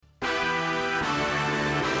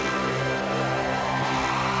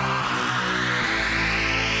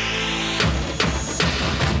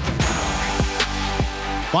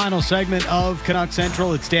Final segment of Canuck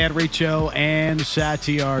Central. It's Dan Riccio and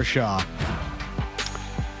Satyar Shah.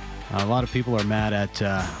 A lot of people are mad at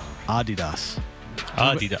Adidas.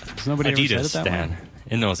 Adidas. Nobody ever said it Adidas, that Dan.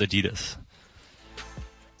 way? No, it's Adidas.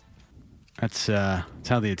 That's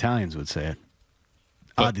how the Italians would say it.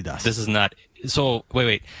 But Adidas. This is not. So,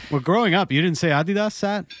 wait. Well, growing up, you didn't say Adidas,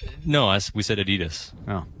 Sat? No, we said Adidas.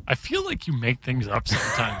 Oh. I feel like you make things up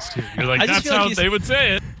sometimes, too. You're like, I just that's feel like how they would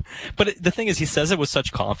say it. But the thing is, he says it with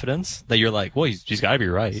such confidence that you're like, well, he's got to be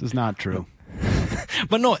right. This is not true.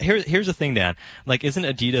 But no, here's the thing, Dan. Like, isn't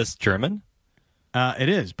Adidas German? It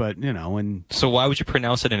is, but, when... So why would you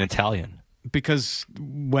pronounce it in Italian? Because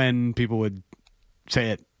when people would say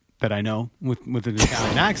it that I know with an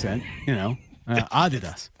Italian accent,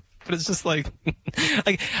 Adidas. But it's just like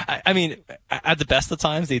I mean, at the best of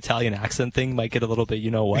times, the Italian accent thing might get a little bit,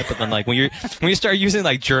 you know what? But then, like, when you start using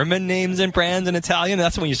like German names and brands in Italian,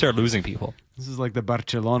 that's when you start losing people. This is like the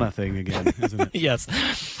Barcelona thing again, isn't it? Yes.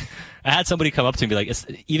 I had somebody come up to me like,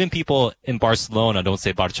 even people in Barcelona don't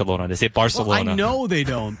say Barcelona; they say Barcelona. Well, I know they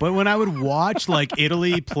don't, but when I would watch like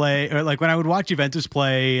Italy play, or like when I would watch Juventus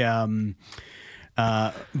play.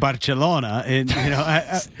 Barcelona, and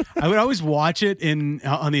I would always watch it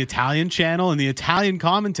on the Italian channel, and the Italian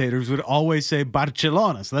commentators would always say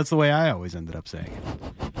Barcelona, so that's the way I always ended up saying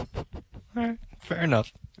it. All right, fair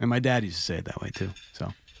enough. And my dad used to say it that way too.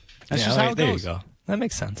 So that's just how it there goes. you go. That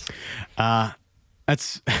makes sense.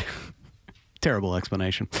 That's terrible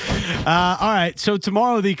explanation. All right, so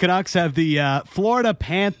tomorrow the Canucks have the Florida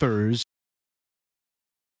Panthers.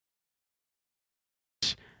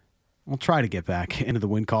 We'll try to get back into the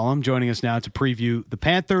win column. Joining us now to preview the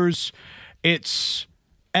Panthers, it's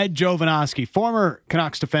Ed Jovanovski, former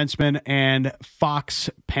Canucks defenseman and Fox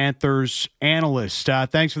Panthers analyst.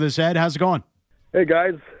 Thanks for this, Ed. How's it going? Hey,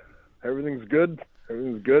 guys. Everything's good.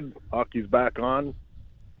 Hockey's back on.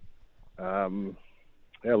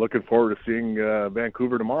 Looking forward to seeing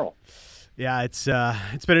Vancouver tomorrow. Yeah, it's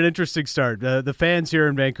been an interesting start. The fans here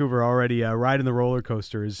in Vancouver are already riding the roller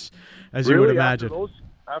coaster, as you would imagine.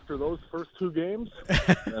 After those first two games,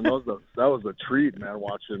 and that was a treat, man.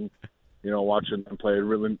 Watching them play.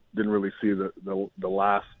 Really didn't really see the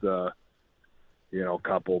last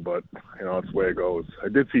couple, but it's the way it goes. I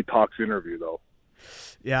did see Tocchet's interview though.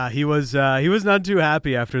 Yeah, he was not too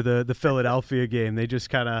happy after the Philadelphia game. They just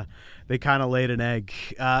kind of laid an egg.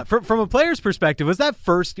 From a player's perspective, was that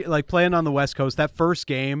first, like, playing on the West Coast, that first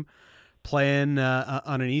game, playing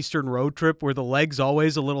on an Eastern road trip, were the legs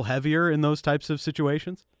always a little heavier in those types of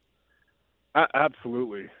situations?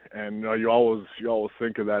 Absolutely, and you always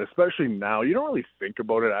think of that, especially now. You don't really think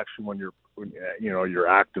about it actually when you're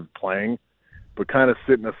active playing, but kind of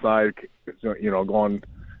sitting aside, going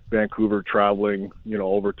Vancouver, traveling,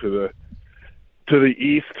 over to the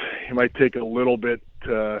east, it might take a little bit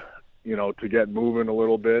to get moving a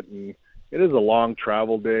little bit, and it is a long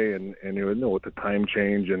travel day, and with the time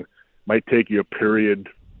change, and might take you a period,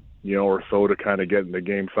 or so to kind of get in the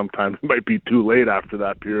game. Sometimes it might be too late after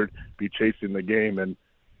that period, be chasing the game, and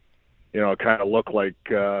it kind of looked like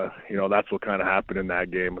that's what kind of happened in that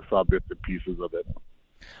game. I saw bits and pieces of it.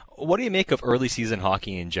 What do you make of early season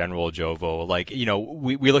hockey in general, Jovo? Like,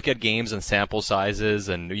 we look at games and sample sizes,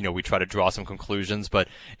 and we try to draw some conclusions, but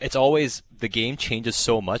it's always, the game changes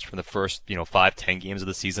so much from the first 5-10 games of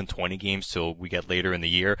the season, 20 games till we get later in the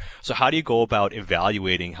year. So how do you go about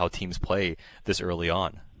evaluating how teams play this early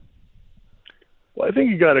on? Well, I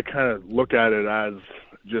think you got to kind of look at it as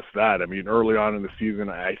just that. I mean, early on in the season,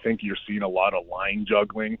 I think you're seeing a lot of line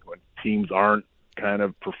juggling when teams aren't kind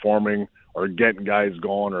of performing or getting guys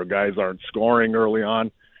going, or guys aren't scoring early on.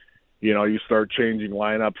 You start changing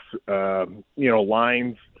lineups,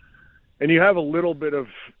 lines, and you have a little bit of,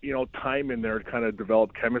 time in there to kind of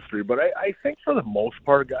develop chemistry. But I think for the most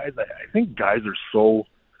part, guys, I think guys are so,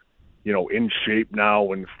 in shape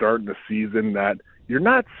now and starting the season that you're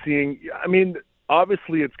not seeing,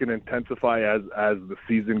 obviously it's going to intensify as the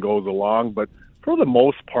season goes along, but for the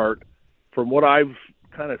most part, from what I've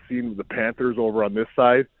kind of seen with the Panthers over on this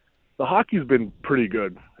side, the hockey's been pretty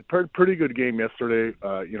good. Pretty good game yesterday,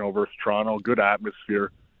 versus Toronto. Good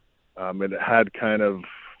atmosphere. And it had kind of,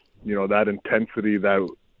 that intensity that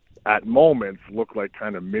at moments looked like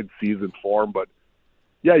kind of mid-season form. But,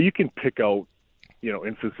 yeah, you can pick out,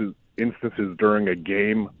 instances during a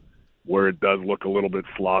game where it does look a little bit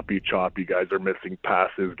sloppy, choppy. Guys are missing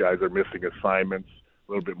passes. Guys are missing assignments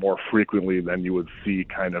a little bit more frequently than you would see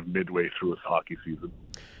kind of midway through a hockey season.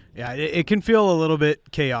 Yeah, it can feel a little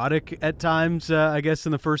bit chaotic at times, I guess,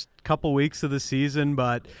 in the first couple weeks of the season.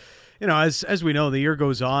 But as we know, the year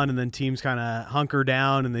goes on, and then teams kind of hunker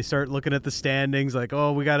down and they start looking at the standings like,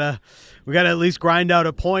 oh, we gotta at least grind out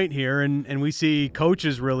a point here, and we see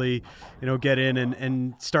coaches really, get in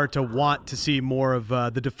and start to want to see more of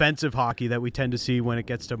the defensive hockey that we tend to see when it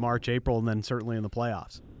gets to March, April, and then certainly in the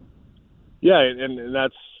playoffs. Yeah, and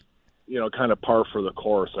that's kind of par for the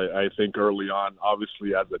course. I think early on,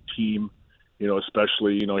 obviously as a team,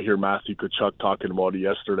 especially hear Matthew Tkachuk talking about it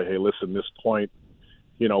yesterday. Hey, listen, this point.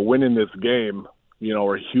 Winning this game,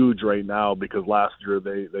 are huge right now because last year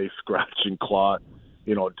they scratched and clawed,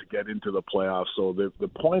 to get into the playoffs. So the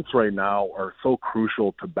points right now are so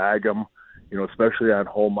crucial to bag them, especially on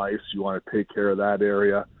home ice. You want to take care of that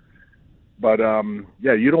area. But,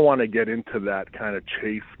 you don't want to get into that kind of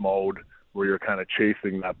chase mode where you're kind of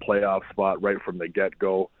chasing that playoff spot right from the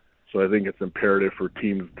get-go. So I think it's imperative for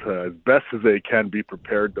teams to, as best as they can, be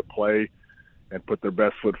prepared to play and put their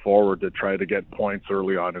best foot forward to try to get points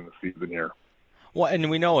early on in the season here. Well, and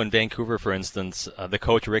we know in Vancouver, for instance, the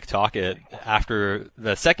coach Rick Tocchet, after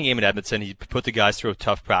the second game in Edmonton, he put the guys through a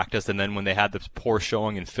tough practice, and then when they had the poor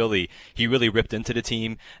showing in Philly, he really ripped into the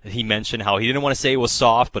team. He mentioned how he didn't want to say it was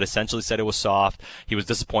soft, but essentially said it was soft. He was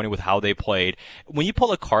disappointed with how they played. When you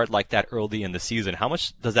pull a card like that early in the season, how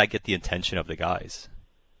much does that get the attention of the guys?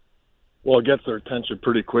 Well, it gets their attention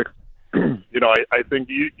pretty quick. I think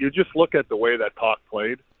you just look at the way that Toc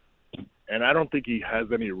played, and I don't think he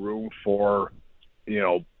has any room for,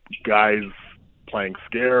 guys playing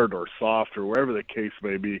scared or soft or wherever the case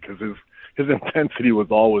may be, because his intensity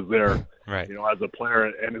was always there, right? As a player,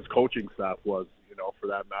 and his coaching staff was, for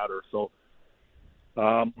that matter. So,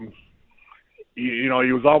 he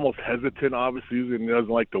was almost hesitant, obviously, and he doesn't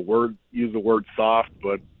like to use the word soft,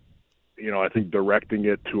 but, I think directing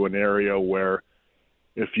it to an area where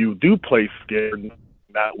if you do play scared,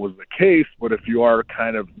 that was the case, but if you are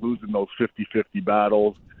kind of losing those 50-50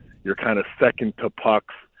 battles, you're kind of second to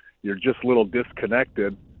pucks, you're just a little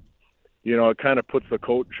disconnected, it kind of puts the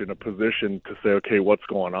coach in a position to say, okay, what's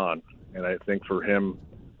going on? And I think for him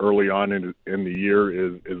early on in the year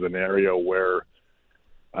is an area where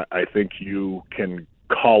I think you can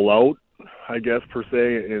call out, I guess, per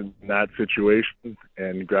se, in that situation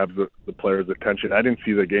and grabs the player's attention. I didn't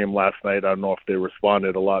see the game last night. I don't know if they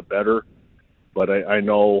responded a lot better, but I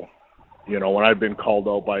know, when I've been called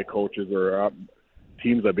out by coaches or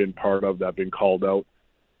teams I've been part of that have been called out,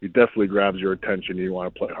 it definitely grabs your attention. You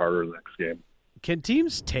want to play harder the next game. Can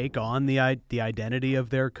teams take on the identity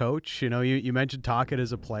of their coach? You mentioned Tocchet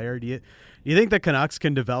as a player. Do you think the Canucks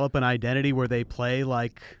can develop an identity where they play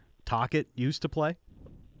like Tocchet used to play?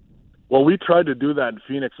 Well, we tried to do that in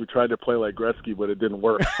Phoenix. We tried to play like Gretzky, but it didn't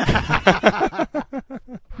work.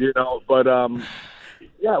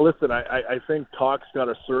 Listen, I think Toc's got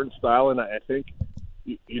a certain style, and I think,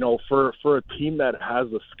 for a team that has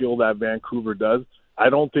the skill that Vancouver does, I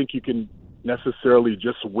don't think you can necessarily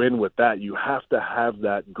just win with that. You have to have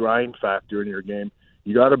that grind factor in your game.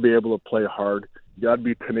 You got to be able to play hard. You got to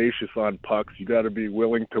be tenacious on pucks. You got to be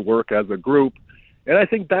willing to work as a group. And I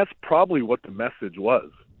think that's probably what the message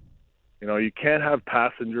was. You can't have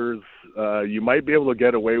passengers. You might be able to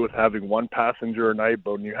get away with having one passenger a night,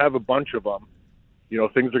 but when you have a bunch of them,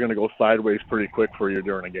 things are going to go sideways pretty quick for you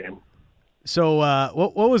during a game. So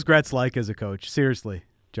what was Gretz like as a coach? Seriously,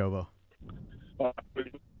 Jovo. His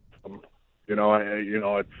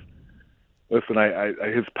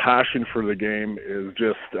passion for the game is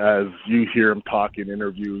just, as you hear him talk in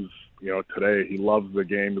interviews, today, he loves the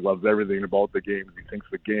game. He loves everything about the game. He thinks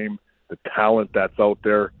the game, the talent that's out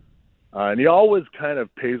there, and he always kind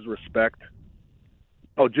of pays respect,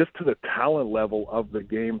 just to the talent level of the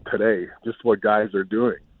game today, just what guys are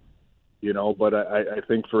doing, But I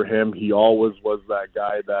think for him, he always was that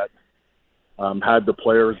guy that had the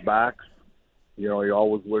players' backs. He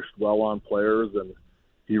always wished well on players, and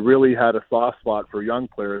he really had a soft spot for young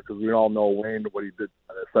players because we all know Wayne, what he did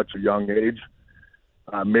at such a young age.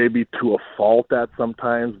 Maybe to a fault at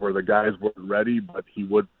sometimes where the guys weren't ready, but he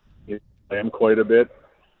would play him quite a bit.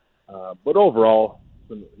 But overall,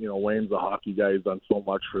 Wayne's a hockey guy. He's done so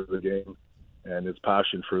much for the game, and his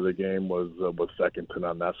passion for the game was second to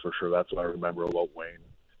none. That's for sure. That's what I remember about Wayne,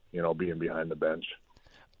 being behind the bench.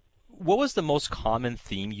 What was the most common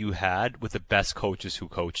theme you had with the best coaches who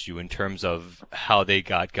coached you in terms of how they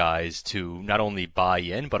got guys to not only buy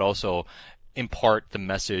in, but also impart the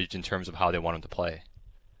message in terms of how they want them to play?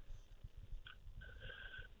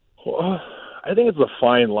 Well, I think it's a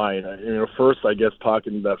fine line. First, I guess,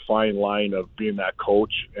 talking that fine line of being that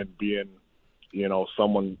coach and being,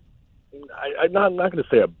 someone, I'm not going to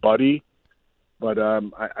say a buddy, but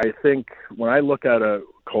I think when I look at the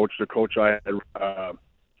coach I had,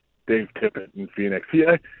 Dave Tippett in Phoenix,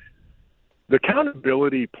 the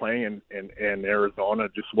accountability playing in Arizona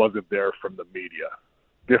just wasn't there from the media.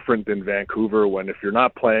 Different than Vancouver, when if you're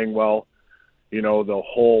not playing well, you know, the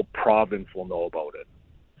whole province will know about it.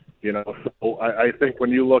 You know, so I think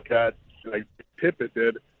when you look at, like Tippett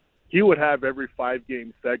did, he would have every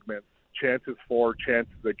 5-game segment, chances for,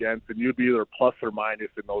 chances against, and you'd be either plus or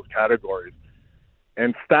minus in those categories.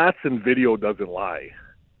 And stats and video doesn't lie.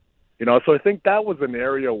 You know, so I think that was an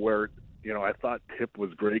area where, you know, I thought Tip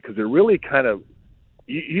was great because it really kind of,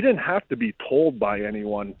 you didn't have to be told by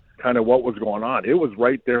anyone kind of what was going on. It was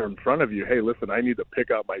right there in front of you. Hey, listen, I need to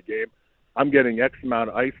pick up my game. I'm getting X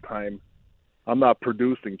amount of ice time. I'm not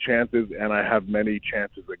producing chances, and I have many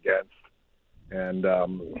chances against. And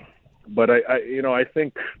but I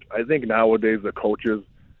think nowadays the coaches,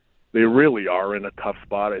 they really are in a tough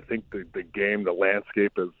spot. I think the game, the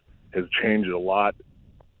landscape has changed a lot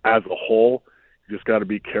as a whole. You just got to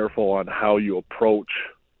be careful on how you approach,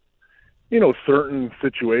 you know, certain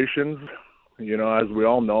situations. You know, as we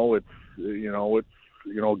all know,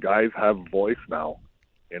 guys have voice now.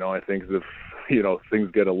 You know, I think if, you know, things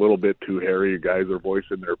get a little bit too hairy, guys are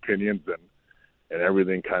voicing their opinions and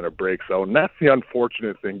everything kind of breaks out. And that's the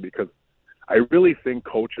unfortunate thing, because I really think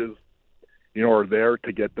coaches, you know, are there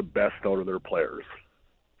to get the best out of their players.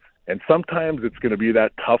 And sometimes it's going to be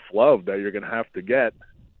that tough love that you're going to have to get,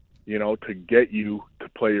 you know, to get you to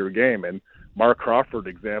play your game. And Mark Crawford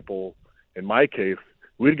example, in my case,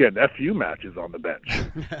 we'd get FU matches on the bench.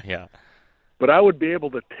 Yeah. But I would be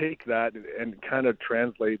able to take that and kind of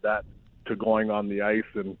translate that to going on the ice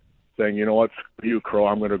and saying, you know what, screw you, Crow,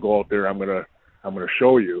 I'm going to go out there, I'm going to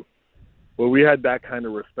show you. Well, we had that kind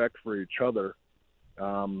of respect for each other.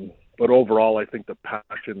 But overall, I think the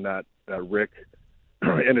passion that Rick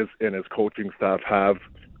and his coaching staff have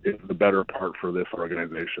is the better part for this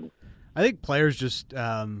organization. I think players just,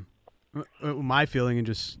 my feeling and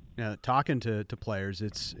just talking to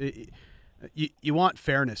players, you want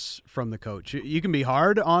fairness from the coach. You can be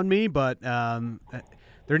hard on me, but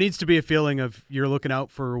there needs to be a feeling of you're looking out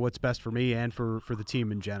for what's best for me and for the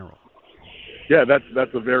team in general. Yeah,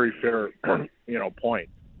 that's a very fair, you know, point.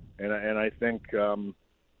 And I think,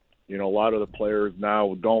 you know, a lot of the players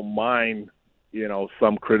now don't mind, you know,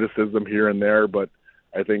 some criticism here and there, but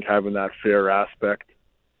I think having that fair aspect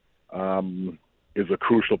is a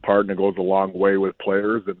crucial part, and it goes a long way with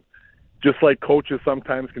players. And just like coaches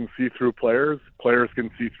sometimes can see through players, players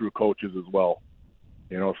can see through coaches as well.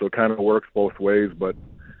 You know, so it kind of works both ways. But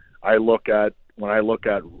when I look at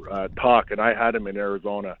Tocchet, and I had him in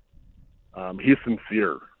Arizona, he's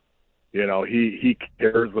sincere. You know, he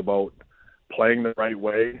cares about playing the right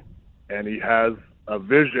way, and he has a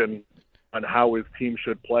vision on how his team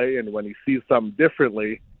should play. And when he sees something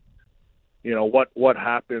differently, you know, what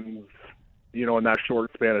happens, you know, in that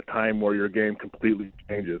short span of time where your game completely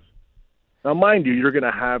changes. Now, mind you, you're going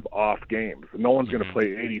to have off games. No one's going to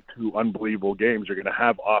play 82 unbelievable games. You're going to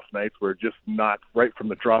have off nights where just not right from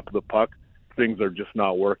the drop of the puck, things are just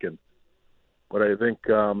not working. But I think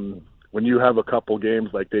when you have a couple games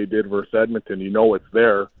like they did versus Edmonton, you know it's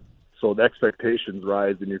there. So the expectations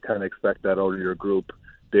rise, and you kind of expect that out of your group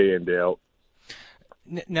day in, day out.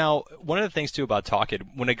 Now, one of the things too about Tocchet,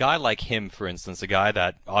 when a guy like him, for instance, a guy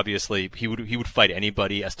that obviously he would fight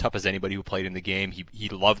anybody, as tough as anybody who played in the game, he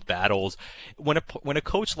loved battles. When a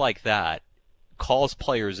coach like that calls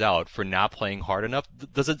players out for not playing hard enough,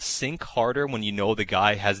 does it sink harder when you know the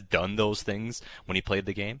guy has done those things when he played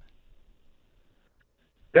the game?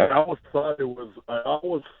 Yeah, I always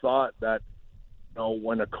thought that, you know,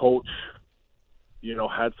 when a coach, you know,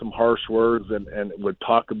 had some harsh words and would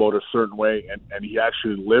talk about a certain way and he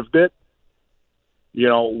actually lived it, you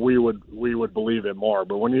know, we would believe it more.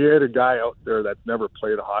 But when you had a guy out there that's never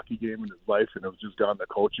played a hockey game in his life and has just gone the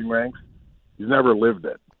coaching ranks, he's never lived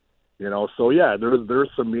it. You know, so yeah, there's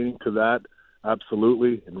some meaning to that,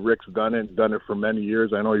 absolutely. And Rick's done it for many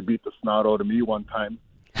years. I know he beat the snot out of me one time.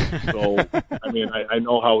 So I mean, I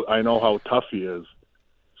know how tough he is.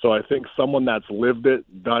 So I think someone that's lived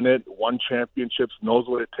it, done it, won championships, knows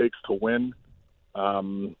what it takes to win,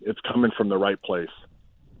 it's coming from the right place.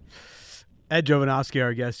 Ed Jovanovski,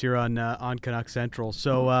 our guest here on Canuck Central.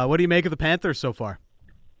 So what do you make of the Panthers so far?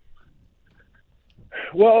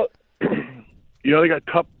 Well, you know, they got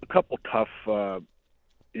a couple tough,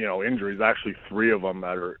 you know, injuries. Actually, 3 of them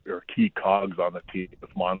that are key cogs on the team with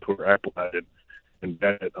Montour, Ekblad, and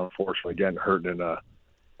Bennett, unfortunately, getting hurt in a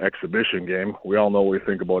exhibition game. We all know what we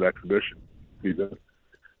think about exhibition season.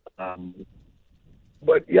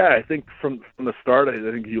 But yeah, I think from the start,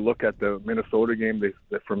 I think you look at the Minnesota game, they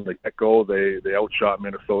from the get-go, they outshot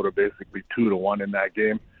Minnesota basically 2-1 in that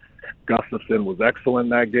game. Gustafsson was excellent in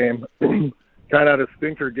that game. kind of had a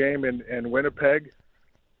stinker game in Winnipeg.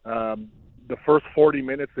 The first 40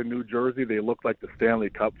 minutes in New Jersey, they looked like the Stanley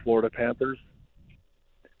Cup Florida Panthers.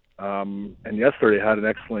 And yesterday had an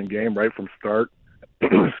excellent game right from start.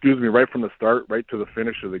 Right from the start, right to the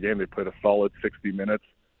finish of the game. They played a solid 60 minutes.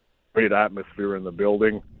 Great atmosphere in the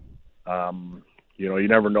building. You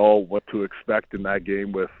never know what to expect in that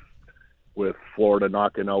game with Florida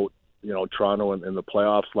knocking out, Toronto in the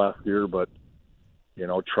playoffs last year. But,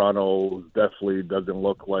 Toronto definitely doesn't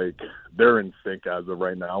look like they're in sync as of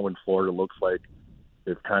right now. And Florida looks like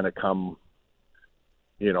they've kind of come,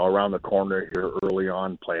 around the corner here early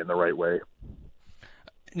on, playing the right way.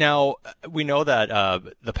 Now, we know that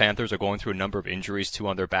the Panthers are going through a number of injuries, too,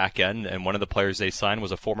 on their back end, and one of the players they signed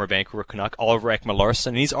was a former Vancouver Canuck, Oliver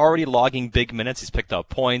Ekman-Larsson, and he's already logging big minutes. He's picked up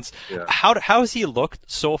points. Yeah. How has he looked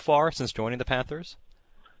so far since joining the Panthers?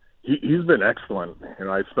 He's been excellent.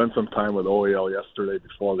 I spent some time with OEL yesterday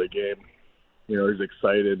before the game. He's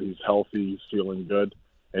excited, he's healthy, he's feeling good,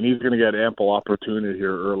 and he's going to get ample opportunity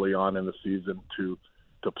here early on in the season to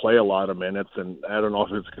play a lot of minutes. And I don't know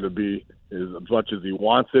if it's going to be as much as he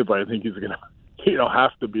wants it, but I think he's going to,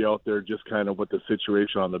 have to be out there just kind of what the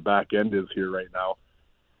situation on the back end is here right now.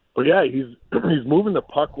 But yeah, he's moving the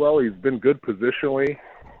puck well. He's been good positionally.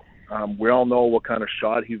 We all know what kind of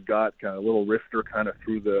shot he's got, kind of little wrister kind of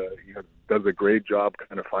through does a great job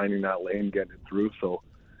kind of finding that lane, getting it through. So,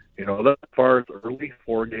 as far as early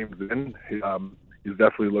 4 games in, he's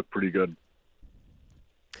definitely looked pretty good.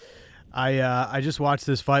 I just watched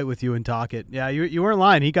this fight with you and Tocchet. Yeah, you weren't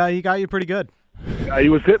lying. He got you pretty good. He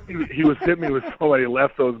was hitting me with so many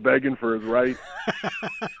lefts. I was begging for his right.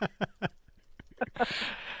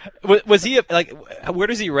 Was he where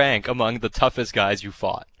does he rank among the toughest guys you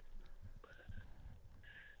fought?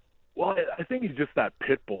 Well, I think he's just that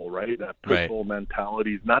pit bull, right? That pit bull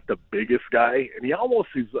mentality. He's not the biggest guy, and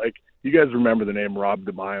he's like, you guys remember the name Rob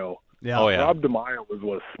DeMaio. Yeah. Oh, yeah. Rob DeMaio was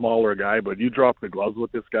a smaller guy, but you drop the gloves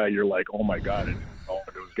with this guy, you're like, oh my God, I didn't know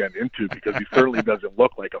what I was getting into, because he certainly doesn't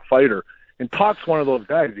look like a fighter. And Tocchet's one of those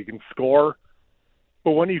guys. He can score,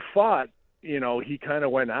 but when he fought, he kind of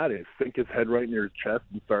went at it, sink his head right near his chest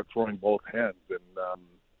and start throwing both hands. And,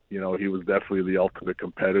 he was definitely the ultimate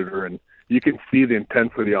competitor, and you can see the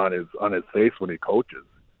intensity on his face when he coaches.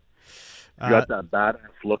 He got that badass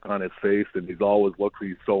look on his face, and he's always looks like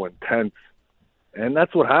he's so intense. And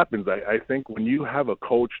that's what happens. I think when you have a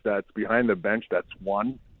coach that's behind the bench that's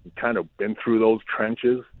won, kind of been through those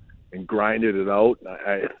trenches and grinded it out,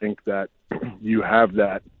 I think that you have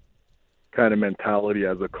that kind of mentality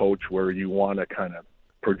as a coach where you want to kind of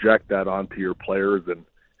project that onto your players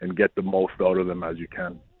and get the most out of them as you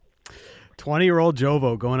can. 20-year-old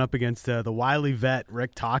Jovo going up against the wily vet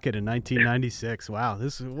Rick Tocchet in 1996. Wow,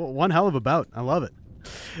 this is one hell of a bout. I love it.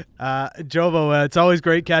 Jovo, it's always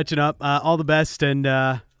great catching up. All the best, and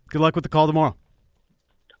good luck with the call tomorrow.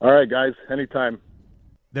 All right, guys, anytime.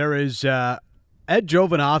 There is Ed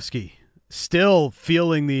Jovanovski still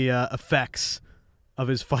feeling the effects of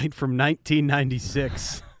his fight from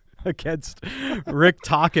 1996 against Rick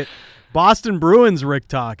Tocchet. Boston Bruins Rick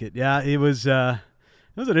Tocchet. Yeah, it was an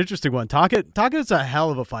interesting one. Tocchet's a hell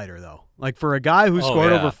of a fighter, though. Like, for a guy who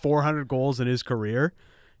scored over 400 goals in his career,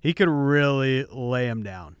 he could really lay him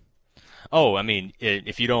down. Oh, I mean,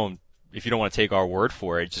 if you don't want to take our word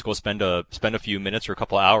for it, just go spend a few minutes or a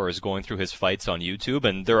couple hours going through his fights on YouTube,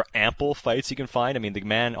 and there are ample fights you can find. I mean, the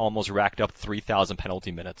man almost racked up 3,000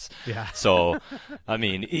 penalty minutes. Yeah. So, I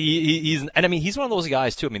mean, he's one of those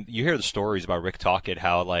guys too. I mean, you hear the stories about Rick Tocchet,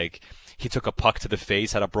 how he took a puck to the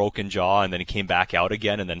face, had a broken jaw, and then he came back out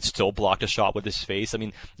again, and then still blocked a shot with his face. I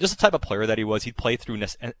mean, just the type of player that he was. He'd play through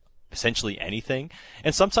essentially anything,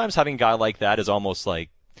 and sometimes having a guy like that is almost like,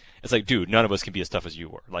 it's like, dude, none of us can be as tough as you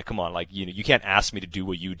were. Like, come on, like, you can't ask me to do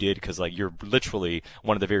what you did, because you're literally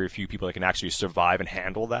one of the very few people that can actually survive and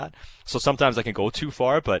handle that. So sometimes I can go too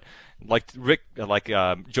far, but like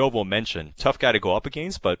Jovo mentioned, tough guy to go up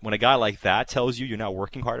against. But when a guy like that tells you you're not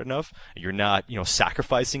working hard enough, you're not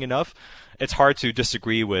sacrificing enough, it's hard to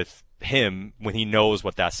disagree with him when he knows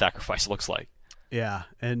what that sacrifice looks like. Yeah,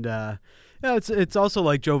 and it's also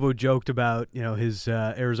like Jovo joked about his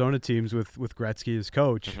Arizona teams with Gretzky as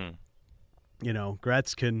coach. Mm-hmm.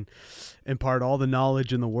 Gretz can impart all the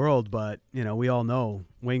knowledge in the world, but we all know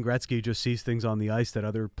Wayne Gretzky just sees things on the ice that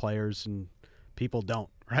other players and people don't.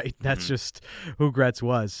 Right, that's just who Gretz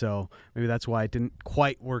was. So maybe that's why it didn't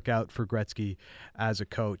quite work out for Gretzky as a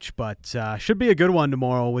coach. But should be a good one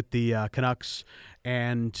tomorrow with the Canucks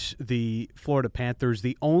and the Florida Panthers.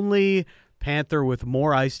 The only Panther with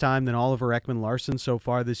more ice time than Oliver Ekman-Larsson so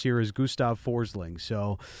far this year is Gustav Forsling.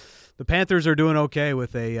 So the Panthers are doing okay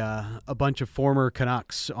with a bunch of former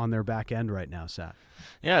Canucks on their back end right now, Sat.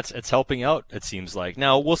 Yeah, it's helping out, it seems like.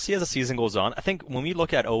 Now, we'll see as the season goes on. I think when we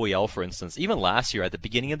look at OEL, for instance, even last year, at the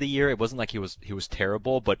beginning of the year, it wasn't like he was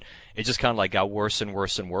terrible, but it just kind of like got worse and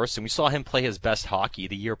worse and worse. And we saw him play his best hockey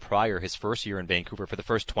the year prior, his first year in Vancouver, for the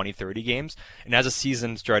first 20, 30 games. And as the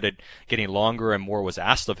season started getting longer and more was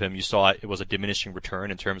asked of him, you saw it was a diminishing return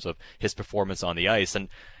in terms of his performance on the ice. And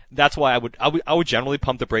that's why I would generally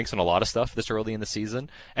pump the brakes on a lot of stuff this early in the season.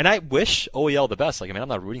 And I wish OEL the best. Like, I mean, I'm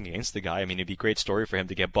not rooting against the guy. I mean, it'd be a great story for him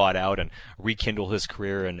to get bought out and rekindle his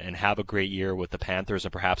career and have a great year with the Panthers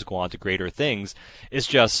and perhaps go on to greater things. It's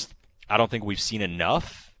just, I don't think we've seen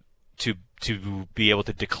enough to be able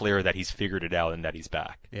to declare that he's figured it out and that he's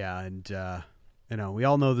back. Yeah, and we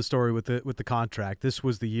all know the story with the contract. This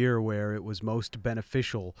was the year where it was most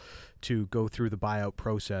beneficial to go through the buyout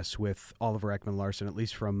process with Oliver Ekman-Larsson, at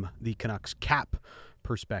least from the Canucks cap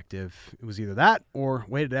perspective. It was either that or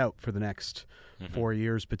wait it out for the next 4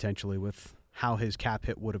 years potentially with how his cap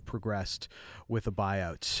hit would have progressed with a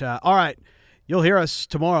buyout. All right. You'll hear us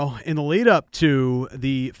tomorrow in the lead-up to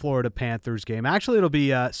the Florida Panthers game. Actually, it'll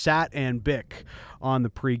be Sat and Bick on the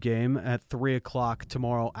pregame at 3 o'clock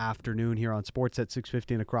tomorrow afternoon here on Sportsnet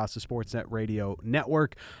 650 and across the Sportsnet Radio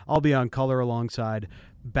Network. I'll be on color alongside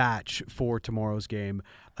Batch for tomorrow's game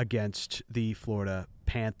against the Florida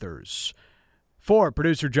Panthers. For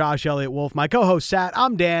producer Josh Elliott Wolf, my co-host Sat,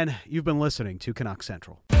 I'm Dan. You've been listening to Canuck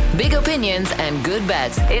Central. Big opinions and good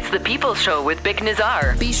bets. It's the People's Show with Bick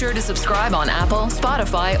Nazar. Be sure to subscribe on Apple,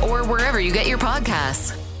 Spotify, or wherever you get your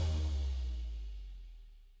podcasts.